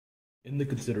In the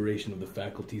consideration of the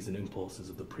faculties and impulses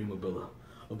of the prima villa,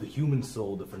 of the human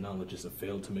soul, the phrenologists have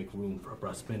failed to make room for a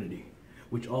prosperity,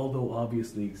 which, although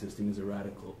obviously existing as a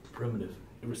radical, primitive,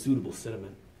 irresuitable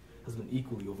sentiment, has been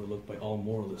equally overlooked by all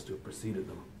moralists who have preceded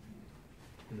them.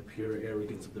 In the pure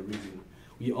arrogance of the reason,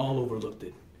 we all overlooked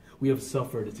it. We have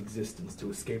suffered its existence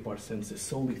to escape our senses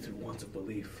solely through wants of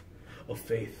belief, of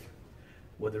faith.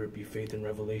 Whether it be faith in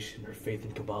revelation or faith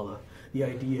in Kabbalah, the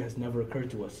idea has never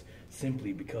occurred to us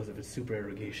simply because of its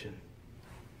supererogation.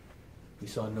 We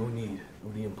saw no need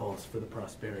of the impulse for the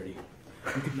prosperity.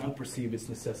 We could not perceive its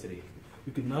necessity.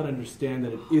 We could not understand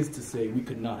that it is to say we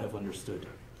could not have understood.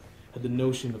 Had the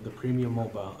notion of the premium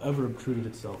mobile ever obtruded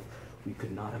itself, we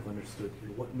could not have understood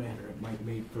in what manner it might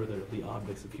made further the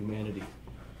objects of humanity,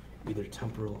 either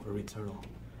temporal or eternal.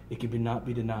 It could not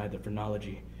be denied that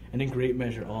phrenology, and in great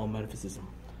measure all metaphysicism,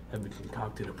 have been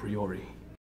concocted a priori.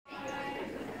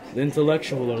 The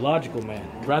intellectual or logical man,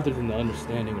 rather than the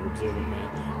understanding or observant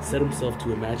man, set himself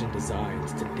to imagine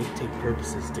designs, to dictate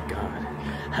purposes to God,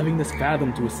 having thus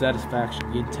fathomed to his satisfaction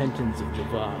the intentions of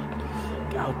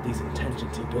Javad. Out these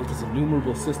intentions he built his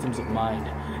innumerable systems of mind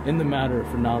in the matter of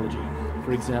phrenology.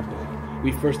 For example,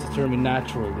 we first determined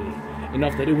naturally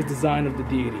enough that it was design of the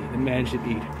deity that man should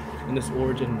eat, and this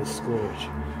origin and this scourge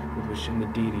with which the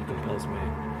deity compels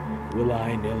man. Will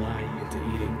I, nil I, into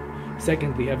eating.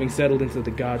 Secondly, having settled into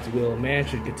the God's will, man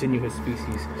should continue his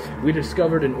species. We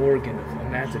discovered an organ of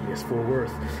anatomy as for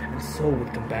worth, and so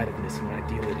with combativeness and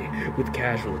ideality, with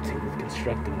casualty, with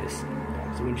constructiveness.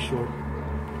 So in short,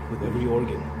 with every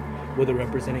organ, whether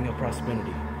representing a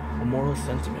prosperity, a moral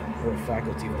sentiment, or a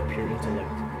faculty of the pure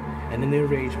intellect, and in the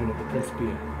arrangement of the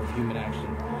principia of human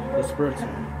action, the spiritual,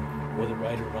 whether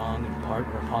right or wrong, in part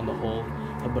or upon the whole,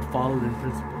 have but followed in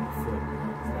principle for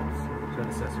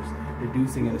predecessors,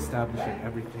 reducing and establishing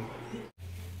everything.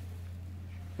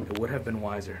 It would have been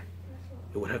wiser,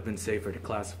 it would have been safer to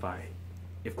classify,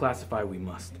 if classify we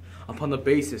must, upon the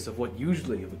basis of what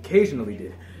usually, if occasionally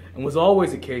did, and was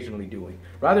always occasionally doing,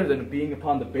 rather than being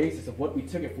upon the basis of what we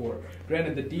took it for,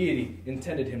 granted the deity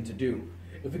intended him to do.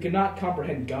 If we cannot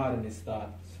comprehend God and his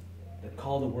thoughts that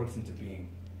call the works into being,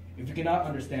 if we cannot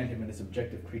understand him and his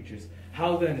objective creatures,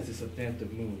 how then is his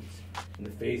substantive moods in the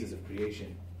phases of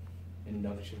creation,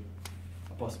 induction,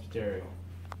 a posterior,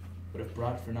 would have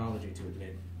brought phrenology to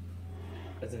admit,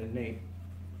 as an innate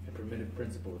and primitive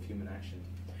principle of human action,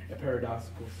 a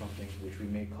paradoxical something which we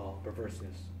may call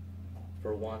perverseness,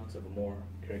 for want of a more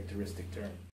characteristic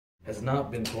term, has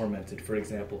not been tormented, for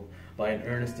example, by an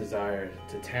earnest desire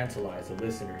to tantalize a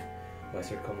listener by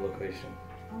circumlocution.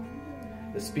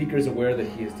 The speaker is aware that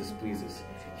he is displeases.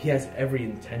 He has every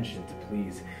intention to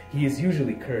please. He is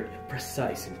usually curt,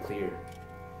 precise, and clear.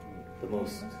 The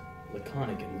most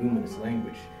laconic and luminous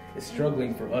language is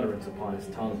struggling for utterance upon his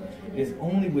tongue. It is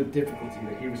only with difficulty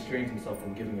that he restrains himself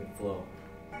from giving it flow.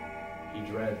 He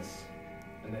dreads,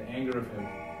 and the anger of him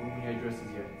whom he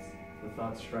addresses yet, the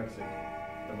thought strikes him,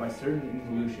 that by certain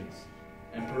involutions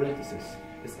and parentheses,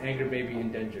 this anger may be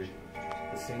endangered.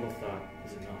 The single thought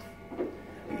is enough.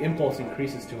 The impulse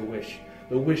increases to a wish,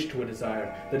 the wish to a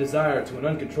desire, the desire to an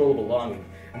uncontrollable longing,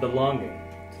 and the longing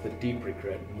to the deep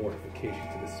regret and mortification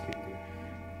to the speaker,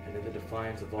 and in the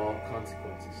defiance of all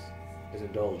consequences is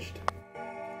indulged.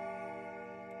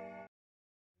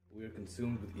 We are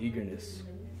consumed with eagerness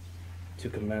to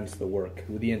commence the work,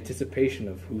 with the anticipation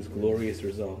of whose glorious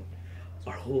result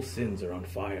our whole sins are on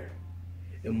fire.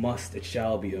 It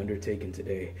shall be undertaken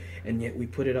today, and yet we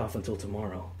put it off until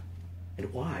tomorrow.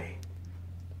 And why?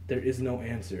 There is no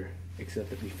answer except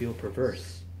that we feel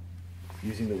perverse,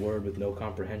 using the word with no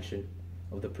comprehension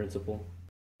of the principle.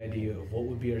 The idea of what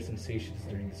would be our sensations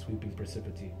during the sweeping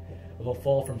precipity of a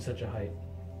fall from such a height,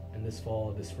 and this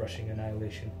fall, this rushing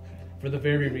annihilation, for the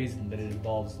very reason that it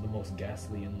involves the most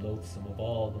ghastly and loathsome of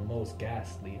all the most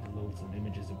ghastly and loathsome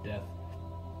images of death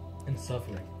and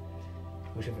suffering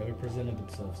which have ever presented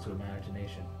themselves to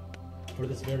imagination. For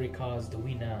this very cause do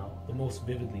we now the most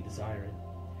vividly desire it,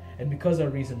 and because our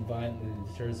reason violently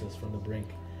deters us from the brink,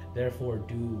 therefore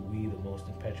do we the most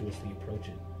impetuously approach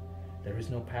it. There is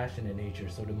no passion in nature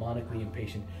so demonically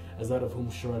impatient as that of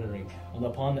whom shuddering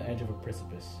upon the edge of a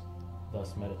precipice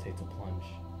thus meditates a plunge,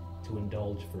 to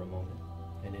indulge for a moment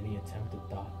in any attempt at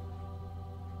thought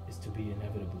is to be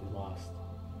inevitably lost.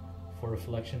 For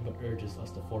reflection but urges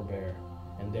us to forbear,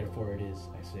 and therefore it is,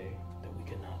 I say, that we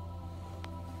cannot.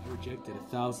 I rejected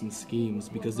 1,000 schemes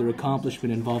because their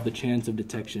accomplishment involved the chance of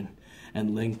detection. At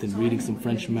length, in reading some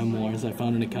French memoirs, I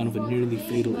found an account of a nearly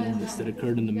fatal illness that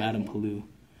occurred in the Madame Pelou,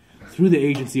 through the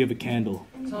agency of a candle,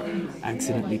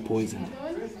 accidentally poisoned.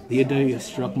 The idea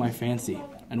struck my fancy,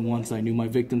 and once I knew my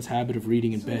victim's habit of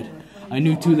reading in bed, I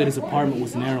knew too that his apartment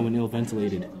was narrow and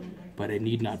ill-ventilated, but I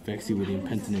need not vex you with the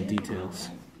impertinent details.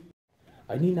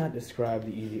 I need not describe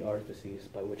the easy artifices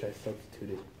by which I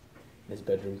substituted in his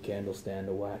bedroom candle stand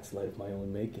a wax light of my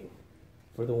own making,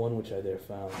 for the one which I there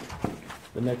found.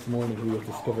 The next morning he was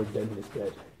discovered dead in his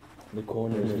bed. In the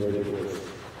coroner's verdict was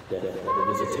death by the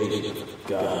visitation of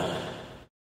God.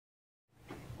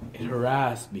 It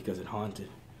harassed because it haunted.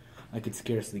 I could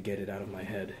scarcely get it out of my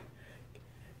head.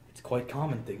 It's quite a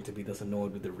common thing to be thus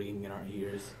annoyed with the ringing in our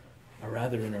ears, or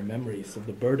rather in our memories, of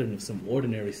the burden of some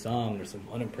ordinary song or some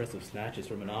unimpressive snatches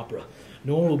from an opera,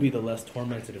 nor will be the less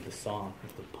tormented of the song,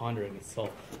 if the pondering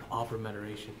itself opera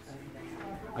meditations.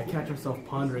 I catch myself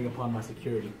pondering upon my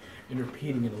security and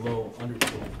repeating in a low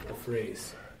undertone the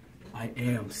phrase, I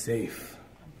am safe.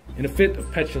 In a fit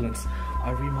of petulance,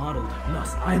 I remodeled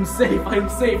thus, I am safe,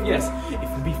 yes. If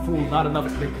to be fooled not enough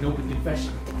to make an open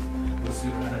confession. No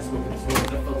sooner had I spoken these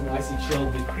words, I felt an icy chill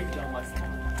that creeped down my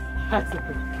spine. I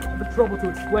had the trouble to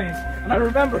explain, and I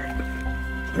remember,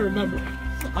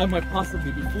 I might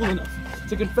possibly be fool enough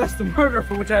to confess the murder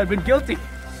for which I had been guilty,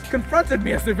 confronted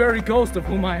me as the very ghost of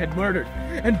whom I had murdered,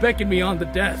 and beckoned me on to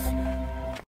death.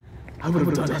 I would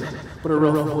have done it, but a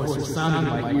rough voice was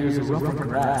sounding in my ears, a rough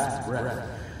and rasped breath.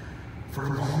 For a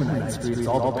moment I experienced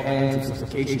all the pangs of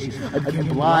suffocation. I became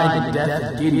blind and deaf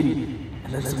and giddy.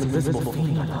 And then some invisible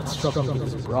fiend struck me with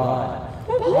his broad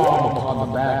palm upon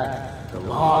the back. The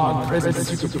long imprisoned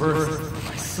secret burst of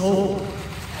my soul.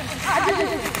 I did it!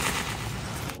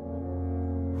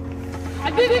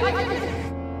 I did it!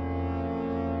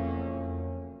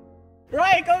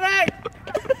 Brian, come back!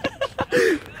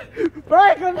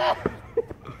 Brian, come back!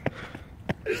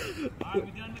 Are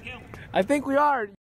we done, Mikhail? I think we are.